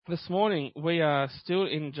This morning we are still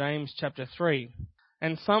in James chapter 3,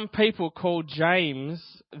 and some people call James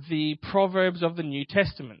the Proverbs of the New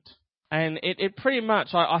Testament. And it pretty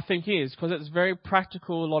much, I think, is, because it's very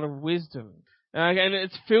practical, a lot of wisdom. And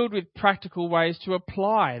it's filled with practical ways to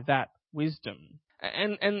apply that wisdom.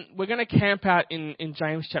 And we're going to camp out in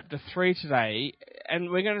James chapter 3 today, and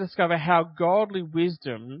we're going to discover how godly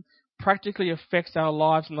wisdom practically affects our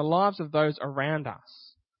lives and the lives of those around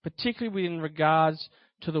us, particularly in regards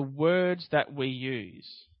to the words that we use.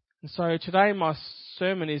 And so today my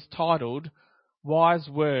sermon is titled, Wise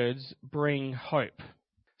Words Bring Hope.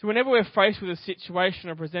 So whenever we're faced with a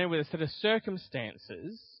situation or presented with a set of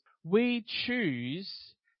circumstances, we choose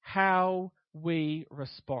how we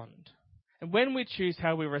respond. And when we choose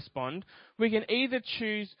how we respond, we can either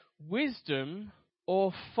choose wisdom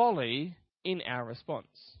or folly in our response.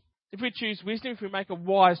 If we choose wisdom, if we make a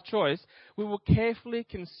wise choice, we will carefully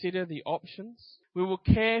consider the options. We will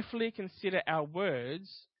carefully consider our words,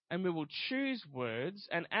 and we will choose words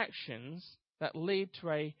and actions that lead to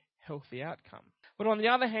a healthy outcome. But on the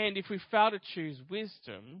other hand, if we fail to choose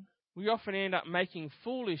wisdom, we often end up making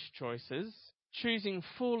foolish choices, choosing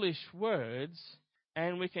foolish words,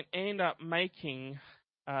 and we can end up making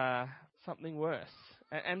something worse.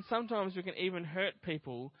 And sometimes we can even hurt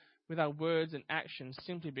people with our words and actions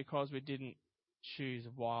simply because we didn't choose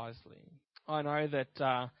wisely. I know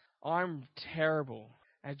that I'm terrible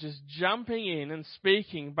at just jumping in and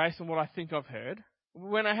speaking based on what I think I've heard,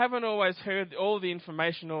 when I haven't always heard all the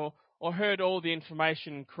information or heard all the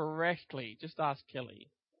information correctly. Just ask Kelly.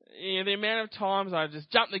 You know, the amount of times I just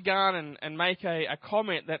jump the gun and make a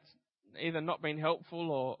comment that's either not been helpful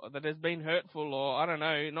or that has been hurtful or, I don't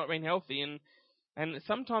know, not been healthy and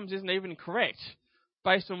sometimes isn't even correct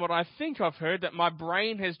based on what I think I've heard that my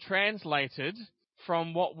brain has translated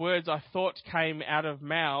from what words I thought came out of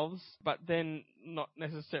mouths, but then not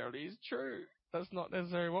necessarily is true. That's not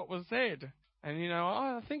necessarily what was said. And, you know,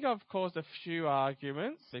 I think I've caused a few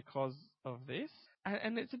arguments because of this.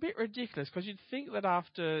 And it's a bit ridiculous because you'd think that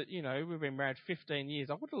after, you know, we've been married 15 years,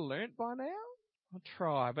 I would have learnt by now. I'll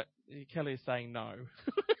try, but Kelly's saying no.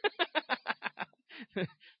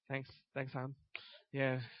 Thanks, hon.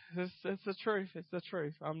 Yeah, it's the truth. It's the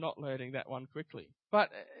truth. I'm not learning that one quickly, but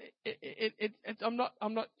I'm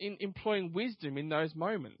not employing wisdom in those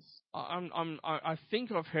moments. I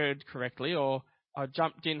think I've heard correctly, or I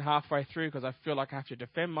jumped in halfway through because I feel like I have to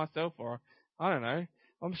defend myself, or I don't know.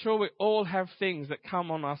 I'm sure we all have things that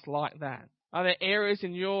come on us like that. Are there areas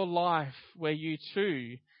in your life where you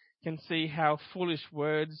too can see how foolish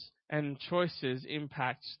words and choices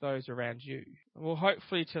impact those around you? Well,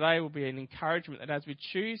 hopefully today will be an encouragement that as we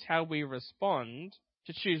choose how we respond,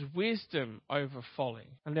 to choose wisdom over folly,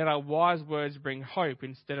 and let our wise words bring hope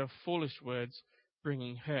instead of foolish words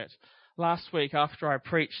bringing hurt. Last week after I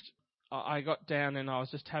preached, I got down and I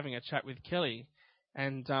was just having a chat with Kelly,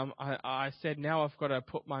 and I said, now I've got to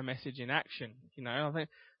put my message in action. You know, I think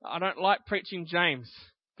I don't like preaching James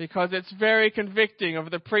because it's very convicting of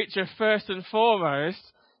the preacher first and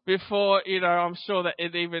foremost, before, you know, I'm sure that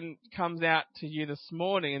it even comes out to you this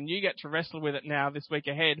morning and you get to wrestle with it now this week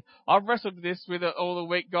ahead. I've wrestled with this with it all the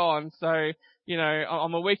week gone, so, you know,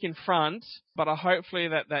 I'm a week in front, but hopefully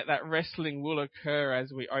that wrestling will occur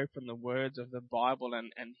as we open the words of the Bible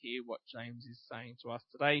and hear what James is saying to us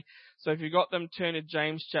today. So if you've got them, turn to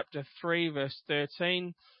James chapter 3 verse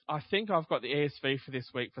 13. I think I've got the ESV for this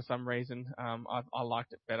week for some reason. I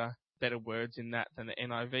liked it better words in that than the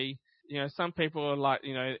NIV. You know, some people are like,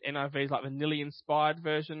 you know, NIV is like the nearly inspired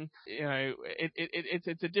version. You know,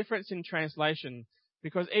 it's a difference in translation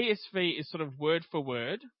because ESV is sort of word for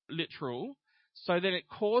word, literal. So then it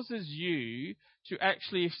causes you to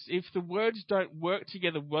actually, if the words don't work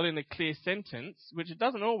together well in a clear sentence, which it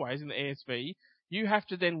doesn't always in the ESV, you have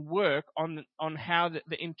to then work on how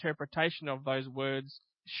the interpretation of those words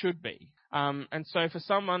should be. And so for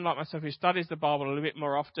someone like myself who studies the Bible a little bit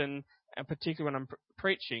more often, and particularly when I'm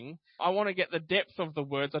preaching, I want to get the depth of the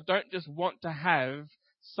words. I don't just want to have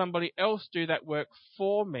somebody else do that work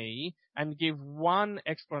for me and give one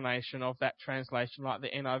explanation of that translation like the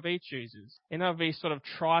NIV chooses. NIV sort of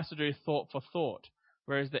tries to do thought for thought,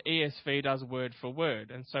 whereas the ESV does word for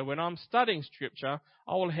word. And so when I'm studying Scripture,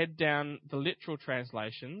 I will head down the literal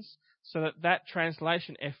translations so that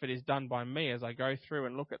translation effort is done by me as I go through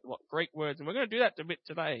and look at what Greek words. And we're going to do that a bit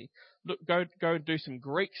today. Go and do some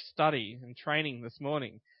Greek study and training this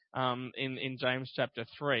morning in James chapter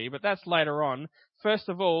 3. But that's later on. First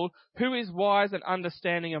of all, who is wise and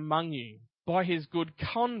understanding among you? By his good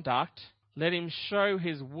conduct, let him show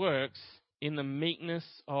his works in the meekness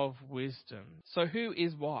of wisdom. So who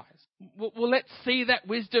is wise? Well, let's see that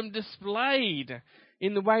wisdom displayed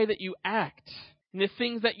in the way that you act, in the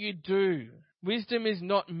things that you do. Wisdom is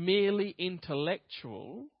not merely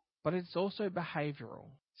intellectual, but it's also behavioral.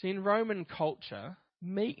 See, in Roman culture,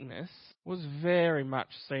 meekness was very much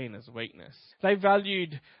seen as weakness. They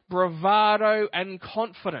valued bravado and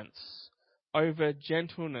confidence over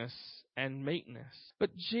gentleness and meekness.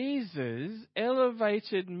 But Jesus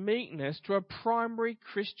elevated meekness to a primary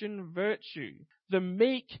Christian virtue. The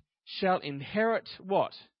meek shall inherit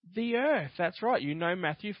what? The earth. That's right. You know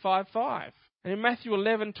Matthew 5:5. And in Matthew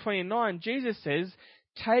 11:29, Jesus says,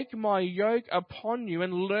 "Take my yoke upon you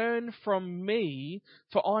and learn from me,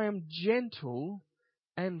 for I am gentle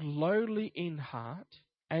and lowly in heart,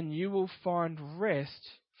 and you will find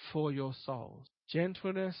rest for your souls."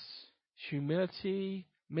 Gentleness, humility,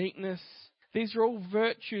 meekness, these are all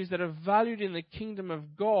virtues that are valued in the kingdom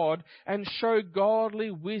of God and show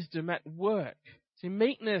godly wisdom at work. See,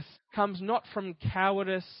 meekness comes not from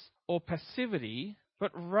cowardice or passivity,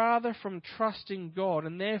 but rather from trusting God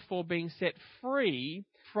and therefore being set free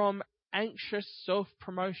from anxious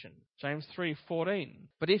self-promotion. James 3:14.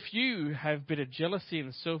 "But if you have bitter jealousy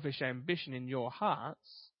and selfish ambition in your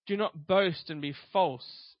hearts, do not boast and be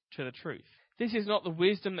false to the truth. This is not the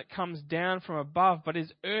wisdom that comes down from above, but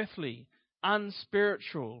is earthly,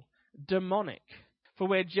 unspiritual, demonic. For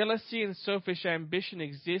where jealousy and selfish ambition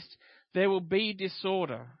exist, there will be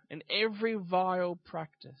disorder and every vile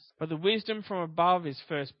practice. But the wisdom from above is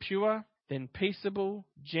first pure, then peaceable,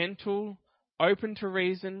 gentle, open to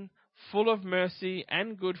reason, full of mercy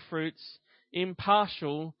and good fruits,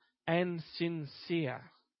 impartial and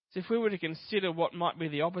sincere." So if we were to consider what might be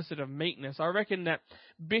the opposite of meekness, I reckon that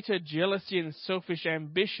bitter jealousy and selfish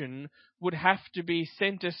ambition would have to be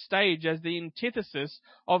centre stage as the antithesis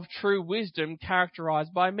of true wisdom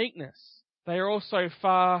characterized by meekness. They are also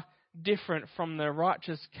far different from the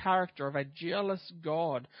righteous character of a jealous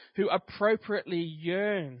God who appropriately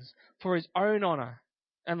yearns for his own honour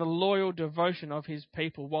and the loyal devotion of his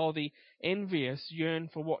people, while the envious yearn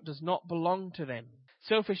for what does not belong to them.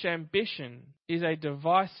 Selfish ambition is a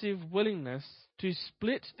divisive willingness to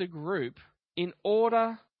split the group in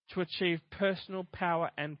order to achieve personal power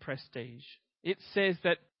and prestige. It says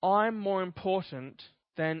that I'm more important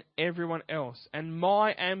than everyone else, and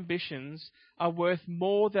my ambitions are worth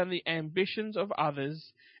more than the ambitions of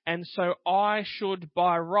others, and so I should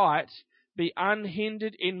by right be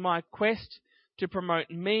unhindered in my quest to promote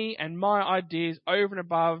me and my ideas over and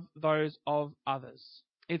above those of others.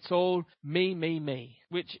 It's all me,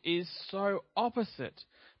 which is so opposite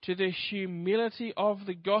to the humility of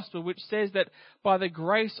the gospel, which says that by the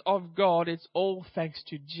grace of God, it's all thanks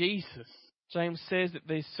to Jesus. James says that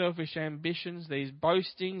these selfish ambitions, these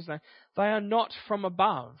boastings, they are not from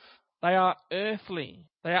above. They are earthly,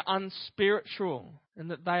 they are unspiritual,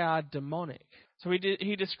 and that they are demonic. So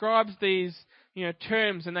he describes these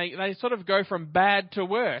terms, and they sort of go from bad to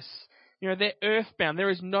worse. They're earthbound. There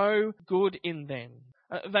is no good in them.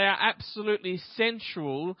 They are absolutely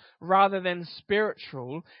sensual rather than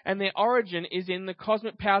spiritual, and their origin is in the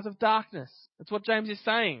cosmic powers of darkness. That's what James is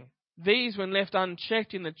saying. These, when left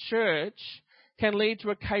unchecked in the church, can lead to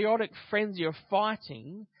a chaotic frenzy of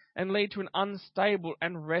fighting and lead to an unstable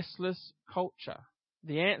and restless culture.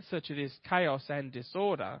 The answer to this chaos and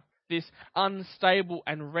disorder, this unstable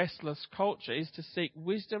and restless culture, is to seek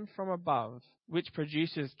wisdom from above, which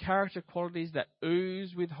produces character qualities that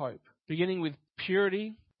ooze with hope, beginning with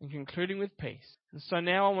purity and concluding with peace. And so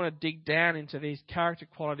now I want to dig down into these character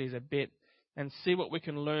qualities a bit and see what we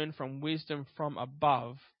can learn from wisdom from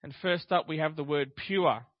above. And first up, we have the word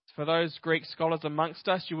pure. For those Greek scholars amongst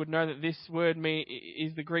us, you would know that this word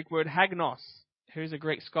is the Greek word hagnos. Who's a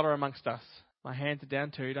Greek scholar amongst us? My hands are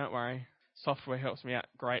down too, don't worry. Software helps me out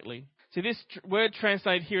greatly. See, this word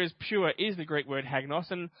translated here as pure is the Greek word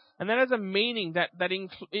hagnos, and that has a meaning that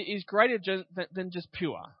is greater than just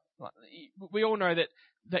pure. We all know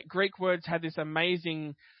that Greek words have this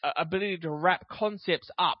amazing ability to wrap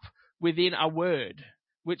concepts up within a word,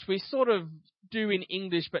 which we sort of do in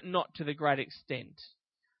English, but not to the great extent.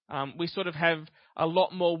 We sort of have a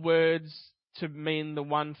lot more words to mean the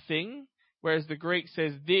one thing, whereas the Greek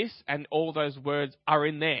says this, and all those words are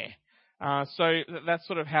in there. So that's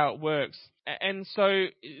sort of how it works. And so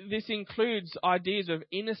this includes ideas of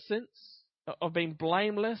innocence, of being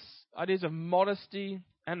blameless, ideas of modesty,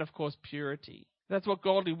 and of course purity. That's what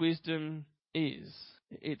godly wisdom is.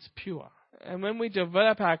 It's pure. And when we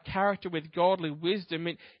develop our character with godly wisdom,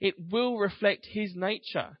 it will reflect His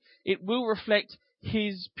nature. It will reflect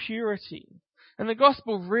His purity. And the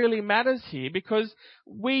gospel really matters here because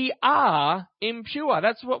we are impure.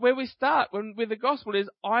 That's where we start with the gospel is,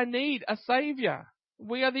 I need a Saviour.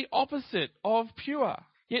 We are the opposite of pure.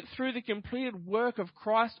 Yet through the completed work of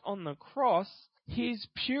Christ on the cross, his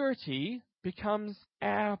purity becomes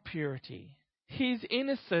our purity. His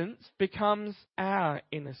innocence becomes our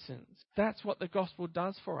innocence. That's what the gospel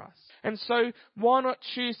does for us. And so why not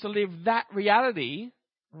choose to live that reality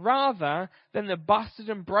rather than the busted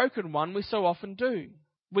and broken one we so often do?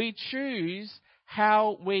 We choose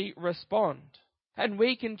how we respond. And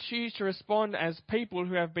we can choose to respond as people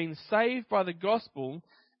who have been saved by the gospel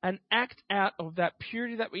and act out of that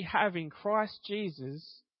purity that we have in Christ Jesus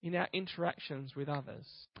in our interactions with others.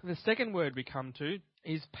 The second word we come to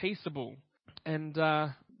is peaceable. And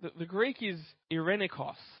the Greek is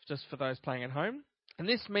irenikos, just for those playing at home. And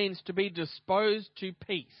this means to be disposed to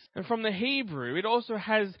peace. And from the Hebrew, it also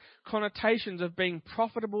has connotations of being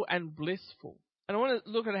profitable and blissful. And I want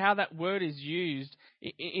to look at how that word is used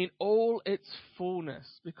in all its fullness,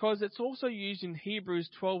 because it's also used in Hebrews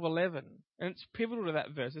 12:11, and it's pivotal to that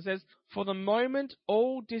verse. It says, "For the moment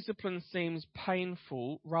all discipline seems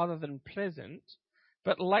painful rather than pleasant,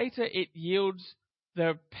 but later it yields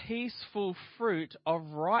the peaceful fruit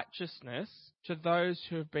of righteousness to those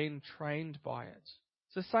who have been trained by it."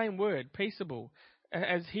 It's the same word, peaceable,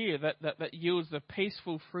 as here, that yields the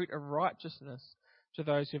peaceful fruit of righteousness to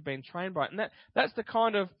those who've been trained by it. And that's the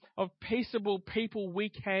kind of peaceable people we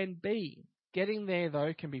can be. Getting there,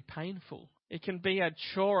 though, can be painful. It can be a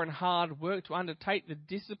chore and hard work to undertake the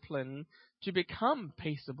discipline to become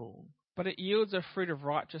peaceable. But it yields a fruit of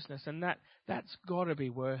righteousness, and that's got to be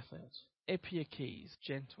worth it. Epiakes,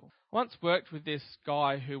 gentle. I once worked with this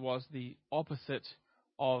guy who was the opposite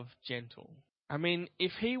of gentle. I mean,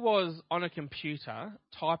 if he was on a computer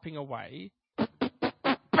typing away,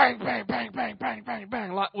 bang, bang, bang, bang, bang, bang,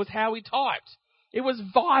 bang, like was how he typed. It was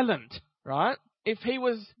violent, right? If he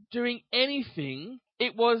was doing anything,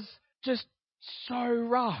 it was just so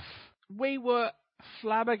rough. We were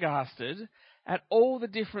flabbergasted at all the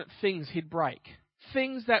different things he'd break.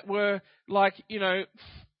 Things that were like,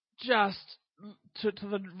 just to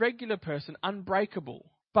the regular person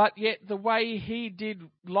unbreakable. But yet the way he did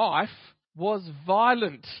life was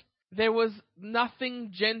violent. There was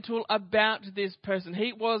nothing gentle about this person.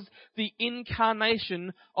 He was the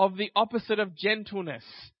incarnation of the opposite of gentleness.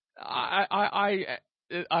 I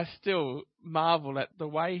still marvel at the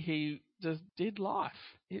way he just did life.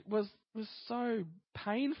 It was so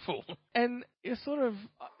painful. And it's sort of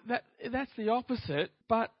that's the opposite.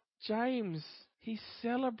 But James, he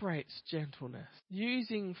celebrates gentleness,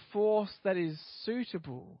 using force that is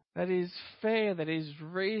suitable, that is fair, that is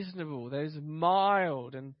reasonable, that is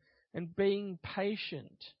mild, and being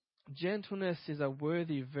patient. Gentleness is a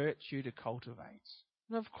worthy virtue to cultivate.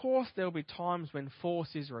 And of course there will be times when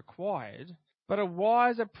force is required, but a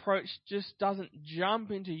wise approach just doesn't jump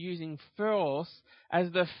into using force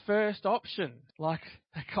as the first option, like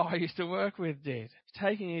the guy I used to work with did.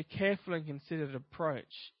 Taking a careful and considered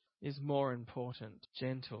approach is more important.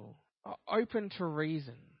 Gentle. Open to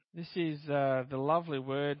reason. This is the lovely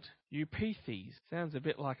word eupethes. Sounds a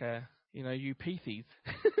bit like eupethes.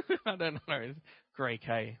 I don't know. It's Greek,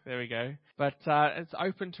 hey? There we go. But it's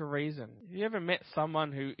open to reason. Have you ever met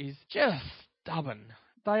someone who is just stubborn?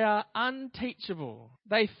 They are unteachable.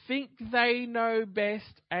 They think they know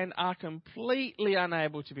best and are completely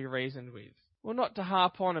unable to be reasoned with. Well, not to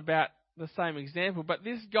harp on about the same example, but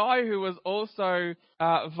this guy who was also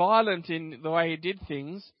violent in the way he did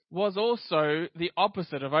things was also the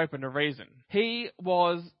opposite of open to reason. He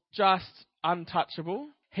was just untouchable.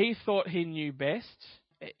 He thought he knew best.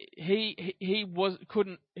 He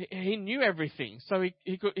knew everything, so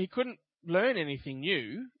he couldn't learn anything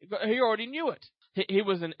new. He already knew it. He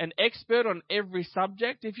was an expert on every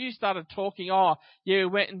subject. If you started talking, we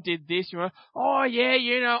went and did this,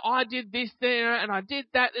 I did this there, and I did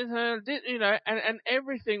that, and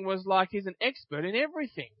everything was like he's an expert in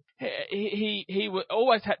everything. He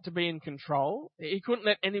always had to be in control. He couldn't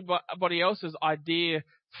let anybody else's idea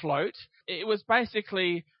float. It was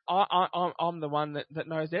basically, I'm the one that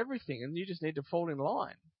knows everything, and you just need to fall in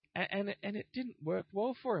line. And it didn't work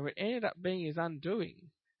well for him. It ended up being his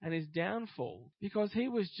undoing and his downfall, because he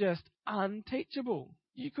was just unteachable.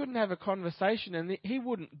 You couldn't have a conversation and he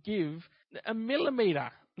wouldn't give a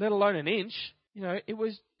millimetre, let alone an inch. I'm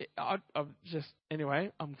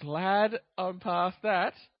glad I'm past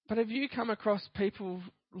that. But have you come across people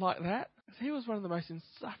like that? He was one of the most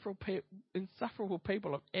insufferable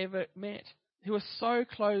people I've ever met. He was so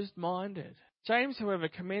closed-minded. James, however,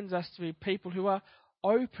 commends us to be people who are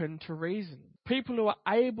open to reason, people who are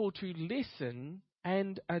able to listen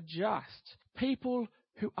and adjust, people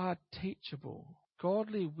who are teachable.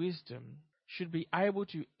 Godly wisdom should be able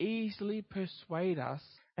to easily persuade us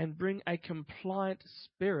and bring a compliant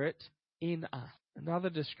spirit in us. Another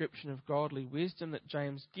description of godly wisdom that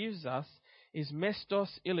James gives us is mestos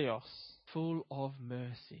ilios, full of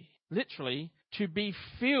mercy. Literally, to be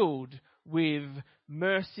filled with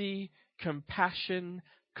mercy, compassion,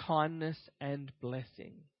 kindness, and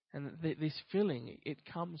blessing. And this filling, it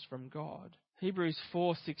comes from God. Hebrews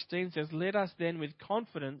 4:16 says, "Let us then with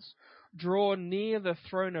confidence draw near the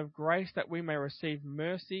throne of grace that we may receive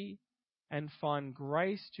mercy and find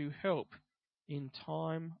grace to help in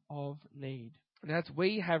time of need." And as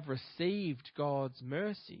we have received God's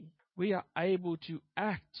mercy, we are able to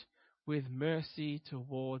act with mercy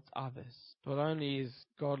towards others. Not only is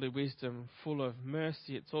godly wisdom full of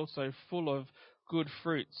mercy, it's also full of good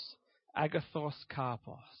fruits, agathos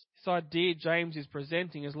karpos. This idea James is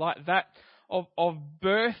presenting is like that of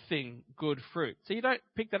birthing good fruit. So you don't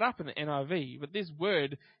pick that up in the NIV, but this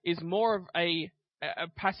word is more of a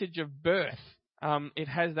passage of birth. It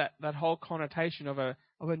has that whole connotation of a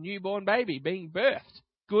newborn baby being birthed.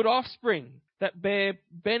 Good offspring that bear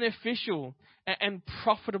beneficial and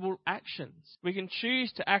profitable actions. We can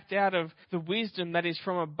choose to act out of the wisdom that is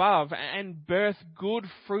from above and birth good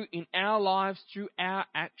fruit in our lives through our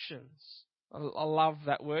actions. I love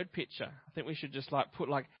that word picture. I think we should just put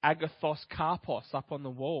agathos karpos up on the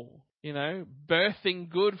wall. Birthing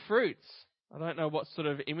good fruits. I don't know what sort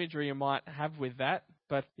of imagery you might have with that,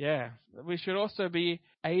 but yeah. We should also be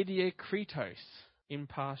adiakritos,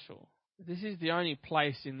 impartial. This is the only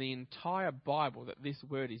place in the entire Bible that this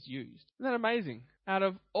word is used. Isn't that amazing? Out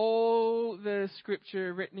of all the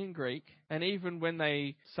scripture written in Greek, and even when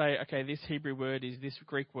they say, okay, this Hebrew word is this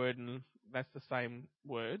Greek word, and that's the same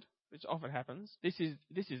word, which often happens, this is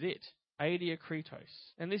it.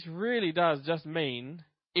 Adiakritos. And this really does just mean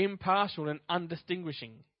impartial and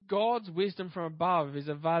undistinguishing. God's wisdom from above is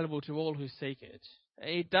available to all who seek it.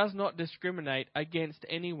 It does not discriminate against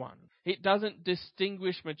anyone. It doesn't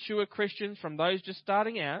distinguish mature Christians from those just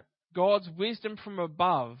starting out. God's wisdom from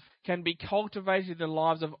above can be cultivated in the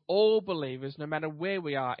lives of all believers, no matter where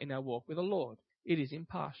we are in our walk with the Lord. It is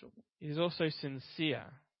impartial. It is also sincere.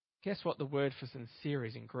 Guess what the word for sincere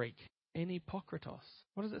is in Greek? Enhypokritos.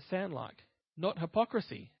 What does it sound like? Not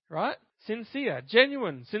hypocrisy, right? Sincere,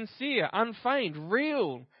 genuine, sincere, unfeigned,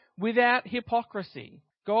 real, without hypocrisy.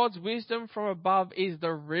 God's wisdom from above is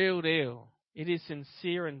the real deal. It is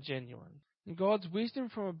sincere and genuine. And God's wisdom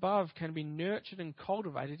from above can be nurtured and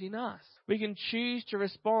cultivated in us. We can choose to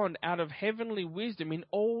respond out of heavenly wisdom in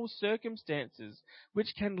all circumstances,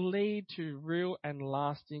 which can lead to real and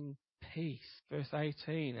lasting peace. Verse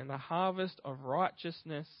 18, "And the harvest of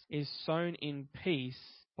righteousness is sown in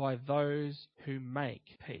peace by those who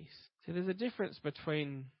make peace." So there's a difference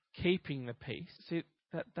between keeping the peace. See,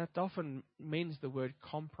 that often means the word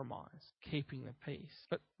compromise, keeping the peace.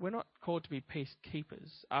 But we're not called to be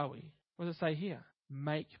peacekeepers, are we? What does it say here?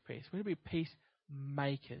 Make peace. We're to be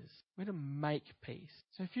peacemakers. We're to make peace.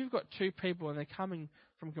 So if you've got two people and they're coming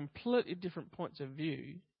from completely different points of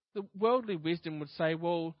view, the worldly wisdom would say,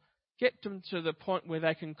 well, get them to the point where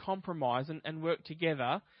they can compromise and work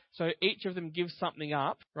together. So each of them gives something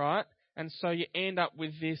up, right? And so you end up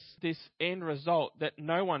with this end result that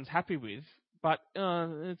no one's happy with. But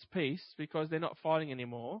it's peace because they're not fighting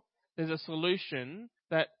anymore. There's a solution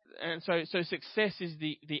and so success is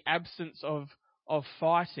the absence of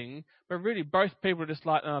fighting. But really, both people are just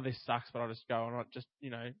like, oh, this sucks, but I'll just go and I'll just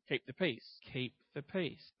keep the peace. Keep the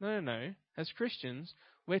peace. No. As Christians,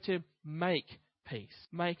 we're to make peace.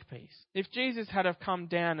 Make peace. If Jesus had have come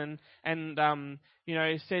down and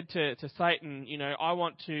said to Satan, I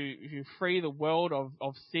want to free the world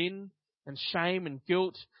of sin and shame and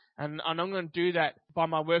guilt. And I'm going to do that by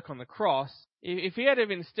my work on the cross. If he had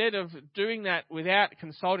have, instead of doing that without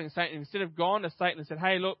consulting Satan, instead of gone to Satan and said,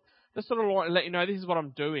 hey, look, just sort of want to let you know this is what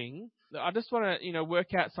I'm doing. I just want to,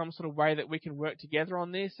 work out some sort of way that we can work together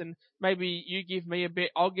on this. And maybe you give me a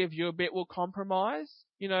bit, I'll give you a bit, we'll compromise.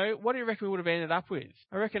 What do you reckon we would have ended up with?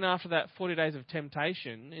 I reckon after that 40 days of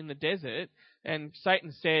temptation in the desert, and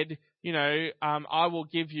Satan said, I will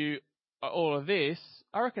give you all of this,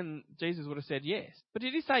 I reckon Jesus would have said yes. But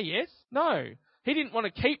did he say yes? No. He didn't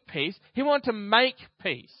want to keep peace. He wanted to make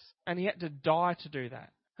peace. And he had to die to do that.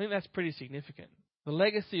 I think that's pretty significant. The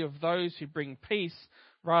legacy of those who bring peace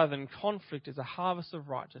rather than conflict is a harvest of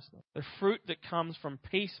righteousness. The fruit that comes from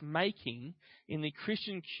peacemaking in the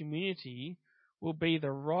Christian community will be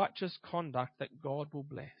the righteous conduct that God will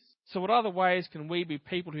bless. So what other ways can we be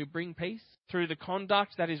people who bring peace? Through the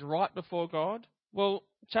conduct that is right before God? Well,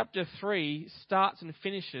 chapter 3 starts and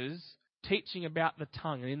finishes teaching about the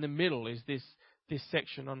tongue. And in the middle is this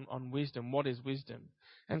section on wisdom. What is wisdom?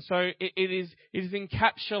 And so it is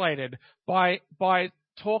encapsulated by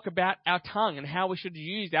talk about our tongue and how we should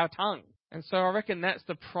use our tongue. And so I reckon that's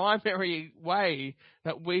the primary way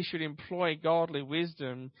that we should employ godly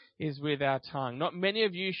wisdom is with our tongue. Not many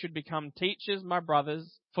of you should become teachers, my brothers,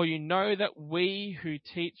 for you know that we who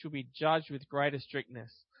teach will be judged with greater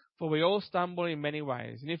strictness. For we all stumble in many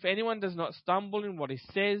ways. And if anyone does not stumble in what he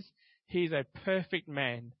says, he is a perfect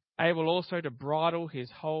man, able also to bridle his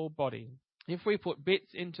whole body. If we put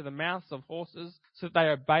bits into the mouths of horses so that they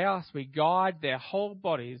obey us, we guide their whole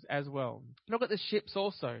bodies as well. Look at the ships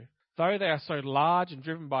also. Though they are so large and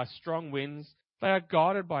driven by strong winds, they are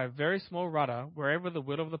guided by a very small rudder wherever the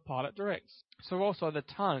will of the pilot directs. So also the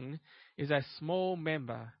tongue is a small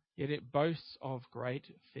member, yet it boasts of great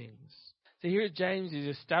things. So here James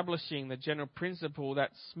is establishing the general principle that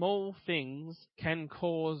small things can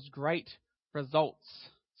cause great results.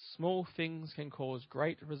 Small things can cause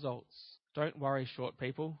great results. Don't worry, short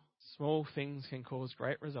people. Small things can cause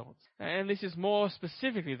great results. And this is more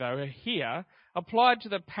specifically, though, here, applied to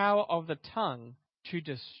the power of the tongue to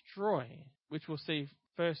destroy, which we'll see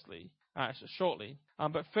shortly.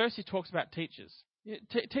 But first he talks about teachers.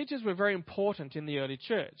 Teachers were very important in the early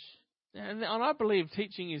church. And I believe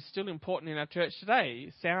teaching is still important in our church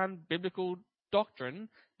today. Sound biblical doctrine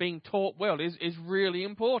being taught well is really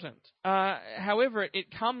important. However,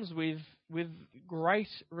 it comes with great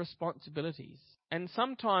responsibilities. And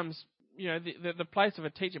sometimes, the place of a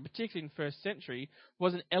teacher, particularly in first century,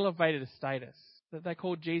 was an elevated status. That they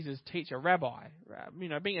called Jesus teacher, rabbi.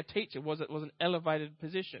 Being a teacher was an elevated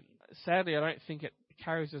position. Sadly, I don't think it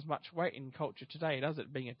carries as much weight in culture today, does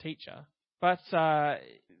it, being a teacher? But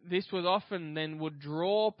this was often then would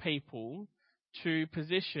draw people to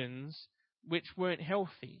positions which weren't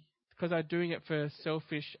healthy because they're doing it for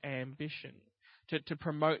selfish ambition, to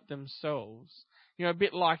promote themselves. A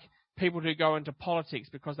bit like people who go into politics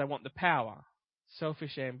because they want the power,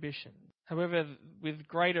 selfish ambition. However, with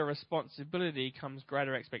greater responsibility comes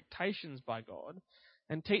greater expectations by God,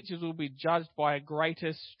 and teachers will be judged by a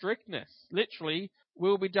greater strictness. Literally,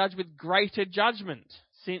 we'll be judged with greater judgment,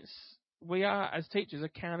 since we are, as teachers,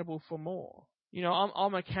 accountable for more.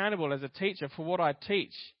 I'm accountable as a teacher for what I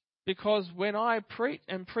teach, because when I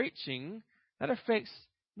am preaching, that affects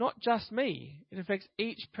not just me, it affects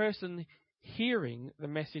each person hearing the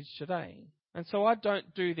message today. And so I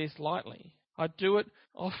don't do this lightly. I do it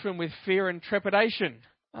often with fear and trepidation,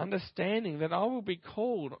 understanding that I will be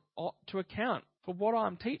called to account for what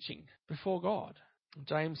I'm teaching before God.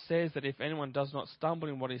 James says that if anyone does not stumble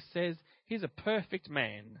in what he says, he's a perfect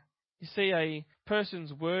man. You see, a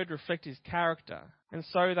person's word reflects his character, and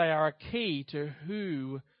so they are a key to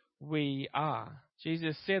who we are.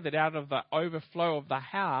 Jesus said that out of the overflow of the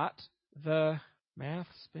heart, the mouth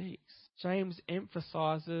speaks. James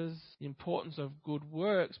emphasizes the importance of good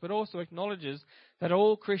works, but also acknowledges that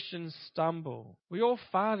all Christians stumble. We all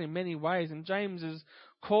fail in many ways, and James's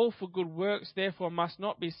call for good works, therefore, must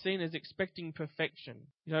not be seen as expecting perfection.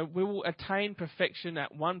 We will attain perfection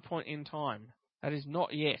at one point in time. That is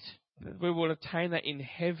not yet. We will attain that in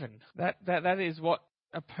heaven. That is what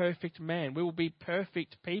a perfect man. We will be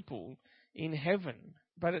perfect people in heaven.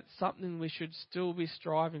 But it's something we should still be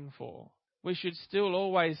striving for. We should still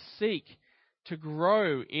always seek to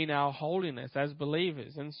grow in our holiness as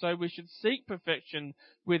believers. And so we should seek perfection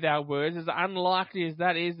with our words, as unlikely as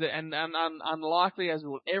that is, and unlikely as we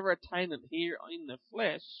will ever attain it here in the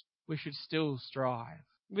flesh, we should still strive.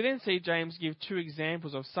 We then see James give two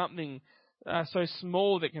examples of something so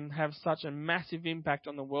small that can have such a massive impact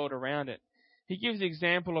on the world around it. He gives the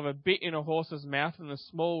example of a bit in a horse's mouth and the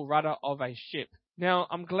small rudder of a ship. Now,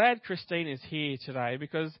 I'm glad Christine is here today,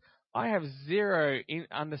 because I have zero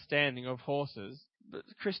understanding of horses. But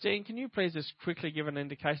Christine, can you please just quickly give an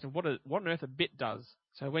indication of what on earth a bit does?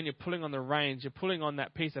 So when you're pulling on the reins, you're pulling on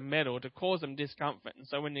that piece of metal to cause them discomfort. And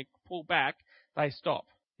so when you pull back, they stop.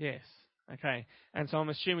 Yes. Okay. And so I'm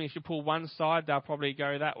assuming if you pull one side, they'll probably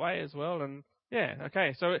go that way as well. And yeah,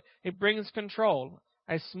 okay. So it brings control.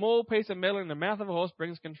 A small piece of metal in the mouth of a horse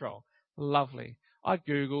brings control. Lovely. I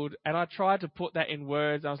Googled and I tried to put that in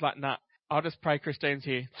words. I was like, nah, I'll just pray Christine's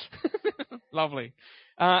here. Lovely.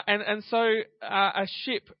 And so a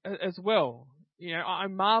ship as well. I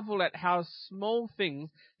marvel at how small things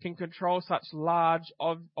can control such large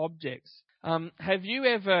objects. Have you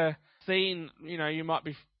ever seen, you might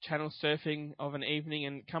be channel surfing of an evening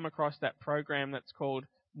and come across that program that's called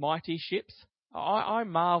Mighty Ships? I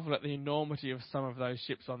marvel at the enormity of some of those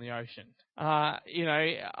ships on the ocean. They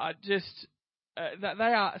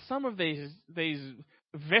are, some of these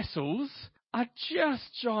vessels are just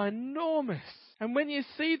ginormous. And when you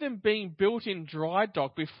see them being built in dry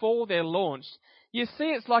dock before they're launched, you see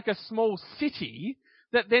it's like a small city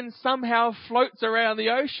that then somehow floats around the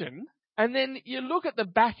ocean And then you look at the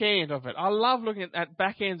back end of it. I love looking at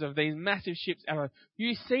back ends of these massive ships.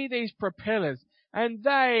 You see these propellers, and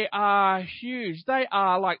they are huge. They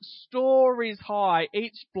are like stories high,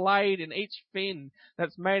 each blade and each fin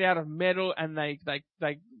that's made out of metal, and they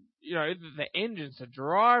the engines to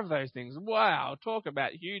drive those things. Wow, talk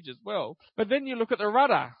about huge as well. But then you look at the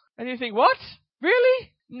rudder, and you think, what?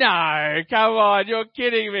 Really? No, come on, you're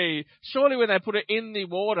kidding me. Surely when they put it in the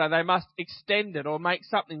water, they must extend it or make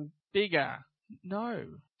something bigger. No,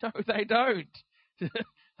 they don't.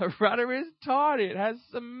 The rudder is tiny. It has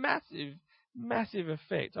some massive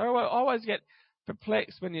effect. I always get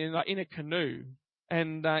perplexed when you're like in a canoe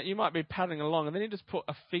and you might be paddling along, and then you just put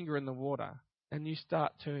a finger in the water and you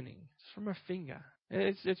start turning from a finger.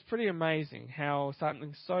 It's pretty amazing how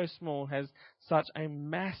something so small has such a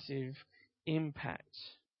massive impact.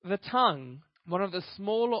 The tongue, one of the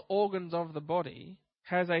smaller organs of the body,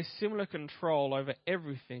 has a similar control over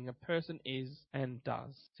everything a person is and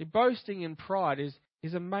does. See, boasting and pride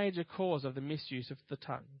is a major cause of the misuse of the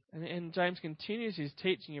tongue. And James continues his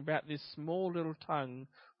teaching about this small little tongue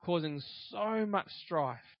causing so much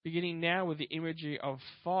strife, beginning now with the imagery of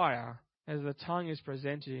fire, as the tongue is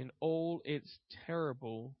presented in all its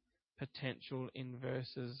terrible potential in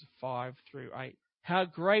verses 5 through 8. How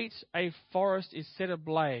great a forest is set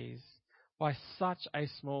ablaze by such a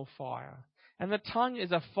small fire. And the tongue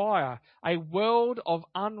is a fire, a world of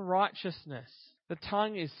unrighteousness. The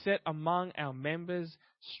tongue is set among our members,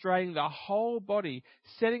 straining the whole body,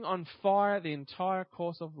 setting on fire the entire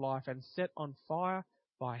course of life, and set on fire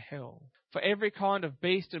by hell. For every kind of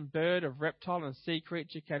beast and bird, of reptile and sea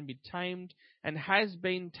creature can be tamed, and has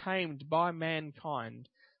been tamed by mankind.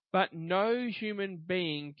 But no human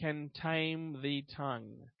being can tame the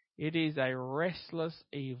tongue. It is a restless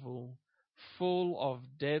evil, full of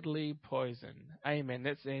deadly poison. Amen.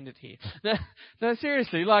 Let's end it here. No,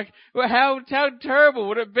 seriously, how terrible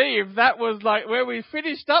would it be if that was like where we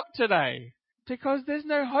finished up today? Because there's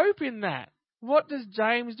no hope in that. What does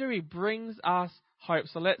James do? He brings us hope.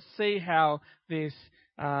 So let's see how this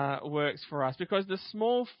works for us. Because the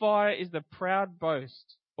small fire is the proud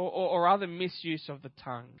boast or other misuse of the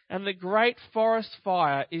tongue. And the great forest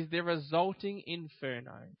fire is the resulting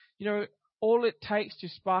inferno. All it takes to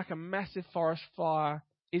spark a massive forest fire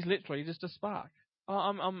is literally just a spark.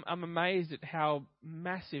 I'm amazed at how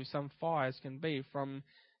massive some fires can be from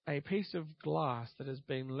a piece of glass that has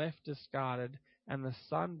been left discarded, and the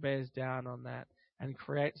sun bears down on that and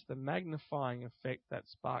creates the magnifying effect that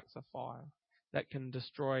sparks a fire that can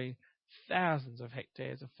destroy thousands of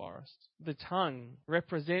hectares of forest. The tongue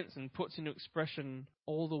represents and puts into expression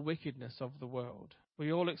all the wickedness of the world.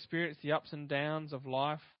 We all experience the ups and downs of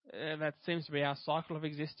life. That seems to be our cycle of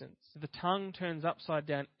existence. The tongue turns upside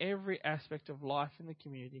down every aspect of life in the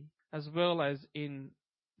community, as well as in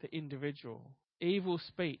the individual. Evil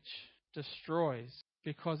speech destroys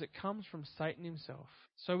because it comes from Satan himself.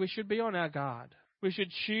 So we should be on our guard. We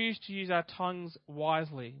should choose to use our tongues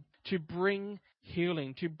wisely to bring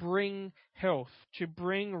healing, to bring health, to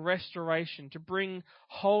bring restoration, to bring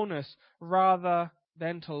wholeness, rather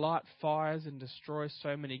than to light fires and destroy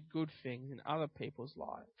so many good things in other people's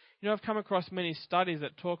lives. I've come across many studies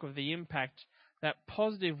that talk of the impact that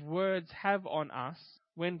positive words have on us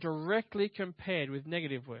when directly compared with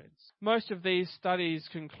negative words. Most of these studies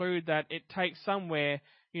conclude that it takes somewhere,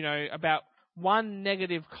 about one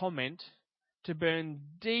negative comment to burn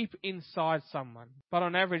deep inside someone. But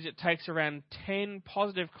on average, it takes around 10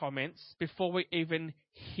 positive comments before we even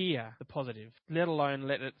hear the positive, let alone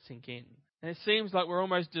let it sink in. And it seems like we're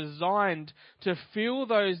almost designed to feel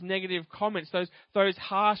those negative comments, those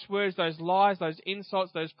harsh words, those lies, those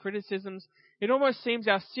insults, those criticisms. It almost seems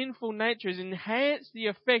our sinful nature has enhanced the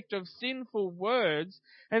effect of sinful words,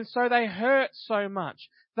 and so they hurt so much.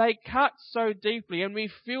 They cut so deeply, and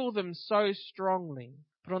we feel them so strongly.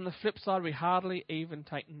 But on the flip side, we hardly even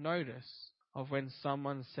take notice of when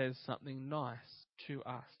someone says something nice to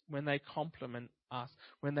us, when they compliment us,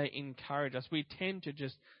 when they encourage us. We tend to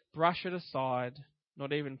just brush it aside,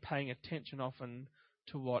 not even paying attention often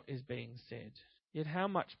to what is being said. Yet how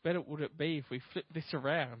much better would it be if we flip this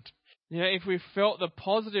around? If we felt the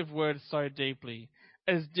positive words so deeply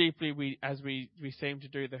as we seem to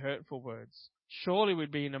do the hurtful words. Surely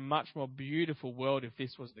we'd be in a much more beautiful world if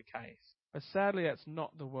this was the case. But sadly, that's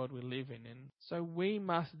not the world we live in. And so we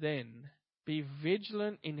must then be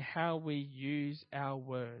vigilant in how we use our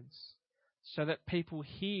words, so that people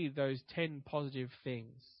hear those 10 positive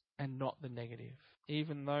things and not the negative.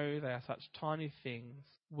 Even though they are such tiny things,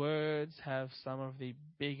 words have some of the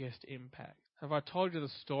biggest impact. Have I told you the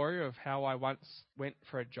story of how I once went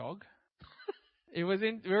for a jog? We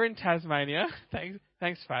were in Tasmania.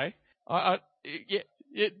 Thanks, Faye.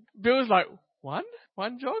 Yeah, Bill's like, one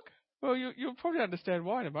jog? Well, you'll probably understand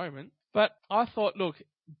why in a moment. But I thought, look,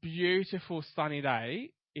 beautiful sunny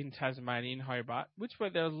day in Tasmania, in Hobart,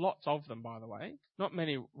 there were lots of them, by the way, not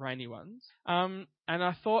many rainy ones. And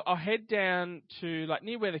I thought I'll head down to like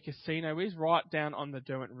near where the casino is, right down on the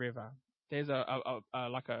Derwent River. There's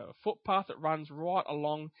like a footpath that runs right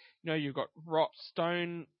along. You've got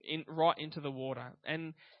stone right into the water,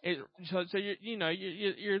 and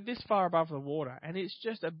you're this far above the water, and it's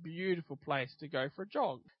just a beautiful place to go for a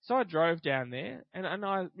jog. So I drove down there, and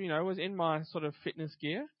I was in my sort of fitness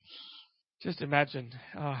gear. Just imagine,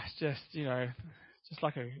 just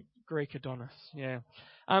like a Greek Adonis, yeah.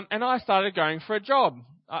 And I started going for a jog,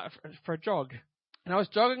 and I was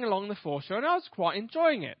jogging along the foreshore, and I was quite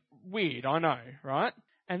enjoying it. Weird, I know, right?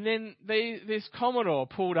 And then this Commodore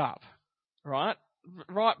pulled up, right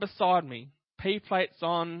beside me. P-plates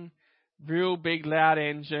on, real big loud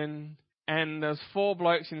engine, and there's 4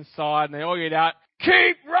 blokes inside, and they all yelled out,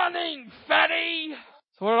 "Keep running, fatty!"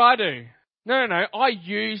 So what did I do? No, I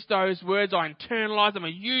used those words, I internalized them, I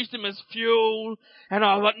used them as fuel, and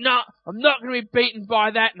I was like, no, I'm not going to be beaten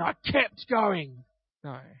by that, and I kept going.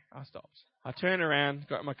 No, I stopped. I turned around,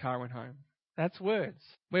 got in my car, and went home. That's words.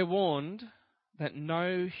 We're warned that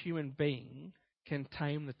no human being can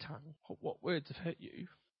tame the tongue. What words have hurt you?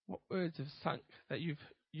 What words have sunk that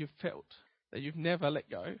you've felt, that you've never let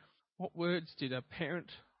go? What words did a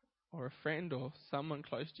parent or a friend or someone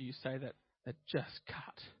close to you say that just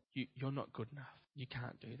cut? You're not good enough. You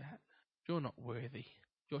can't do that. You're not worthy.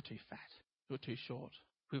 You're too fat. You're too short.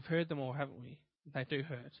 We've heard them all, haven't we? They do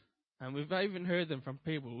hurt. And we've even heard them from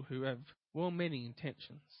people who have well-meaning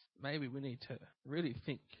intentions. Maybe we need to really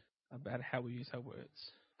think about how we use our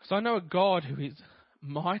words. Because I know a God who is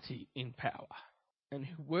mighty in power and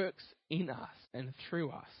who works in us and through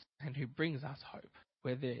us and who brings us hope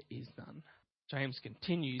where there is none. James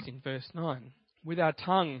continues in verse 9. With our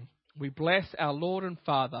tongue we bless our Lord and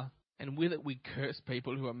Father, and with it we curse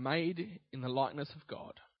people who are made in the likeness of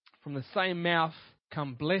God. From the same mouth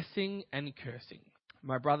come blessing and cursing.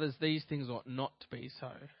 My brothers, these things ought not to be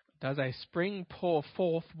so. Does a spring pour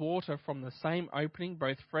forth water from the same opening,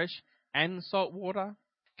 both fresh and salt water?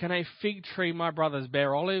 Can a fig tree, my brothers,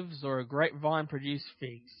 bear olives, or a grapevine produce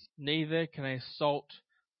figs? Neither can a salt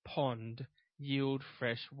pond yield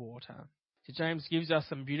fresh water. So James gives us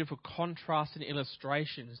some beautiful contrasts and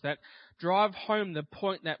illustrations that drive home the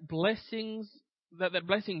point that blessing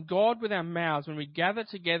God with our mouths when we gather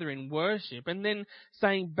together in worship and then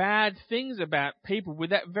saying bad things about people with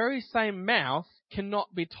that very same mouth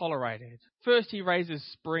cannot be tolerated. First, he raises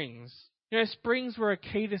springs. Springs were a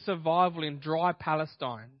key to survival in dry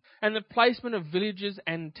Palestine, and the placement of villages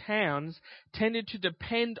and towns tended to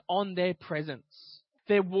depend on their presence.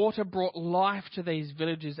 Their water brought life to these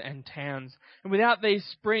villages and towns. And without these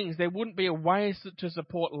springs, there wouldn't be a way to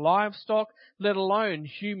support livestock, let alone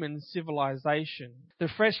human civilization. The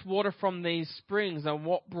fresh water from these springs are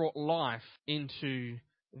what brought life into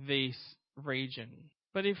this region.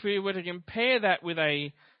 But if we were to compare that with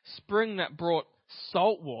a spring that brought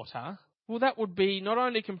salt water, well, that would be not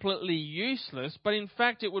only completely useless, but in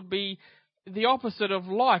fact it would be the opposite of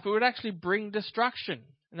life. It would actually bring destruction.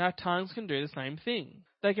 And our tongues can do the same thing.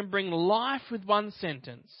 They can bring life with one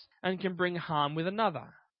sentence and can bring harm with another.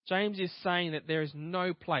 James is saying that there is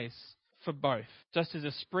no place for both. Just as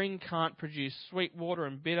a spring can't produce sweet water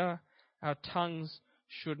and bitter, our tongues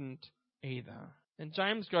shouldn't either. And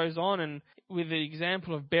James goes on and with the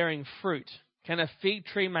example of bearing fruit. Can a fig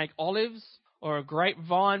tree make olives or a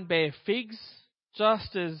grapevine bear figs?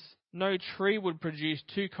 Just as no tree would produce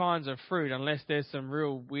 2 kinds of fruit unless there's some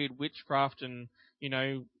real weird witchcraft and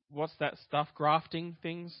what's that stuff? Grafting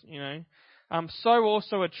things, So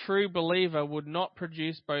also a true believer would not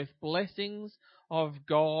produce both blessings of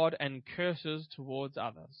God and curses towards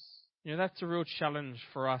others. That's a real challenge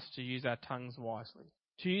for us to use our tongues wisely.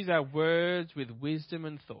 To use our words with wisdom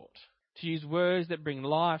and thought. To use words that bring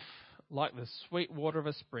life like the sweet water of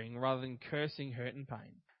a spring rather than cursing, hurt and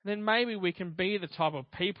pain. Then maybe we can be the type of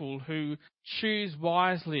people who choose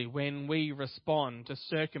wisely when we respond to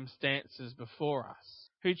circumstances before us,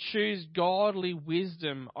 who choose godly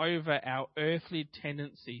wisdom over our earthly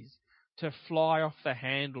tendencies to fly off the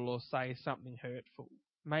handle or say something hurtful.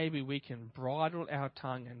 Maybe we can bridle our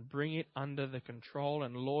tongue and bring it under the control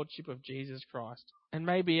and lordship of Jesus Christ. And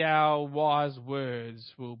maybe our wise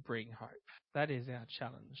words will bring hope. That is our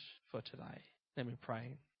challenge for today. Let me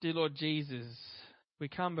pray. Dear Lord Jesus, we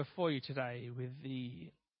come before you today with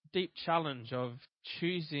the deep challenge of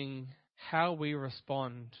choosing how we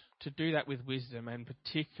respond, to do that with wisdom and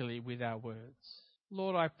particularly with our words.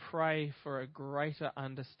 Lord, I pray for a greater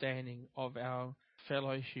understanding of our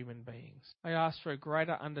fellow human beings. I ask for a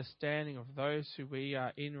greater understanding of those who we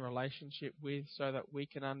are in relationship with so that we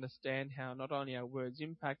can understand how not only our words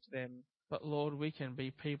impact them, but Lord, we can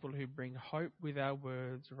be people who bring hope with our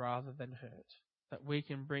words rather than hurt. That we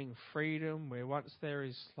can bring freedom where once there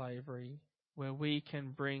is slavery, where we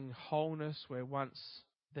can bring wholeness where once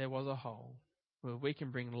there was a hole, where we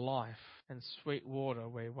can bring life and sweet water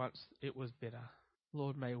where once it was bitter.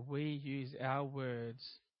 Lord, may we use our words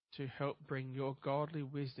to help bring your godly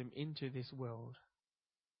wisdom into this world,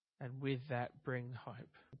 and with that bring hope.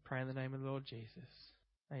 We pray in the name of the Lord Jesus.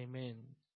 Amen.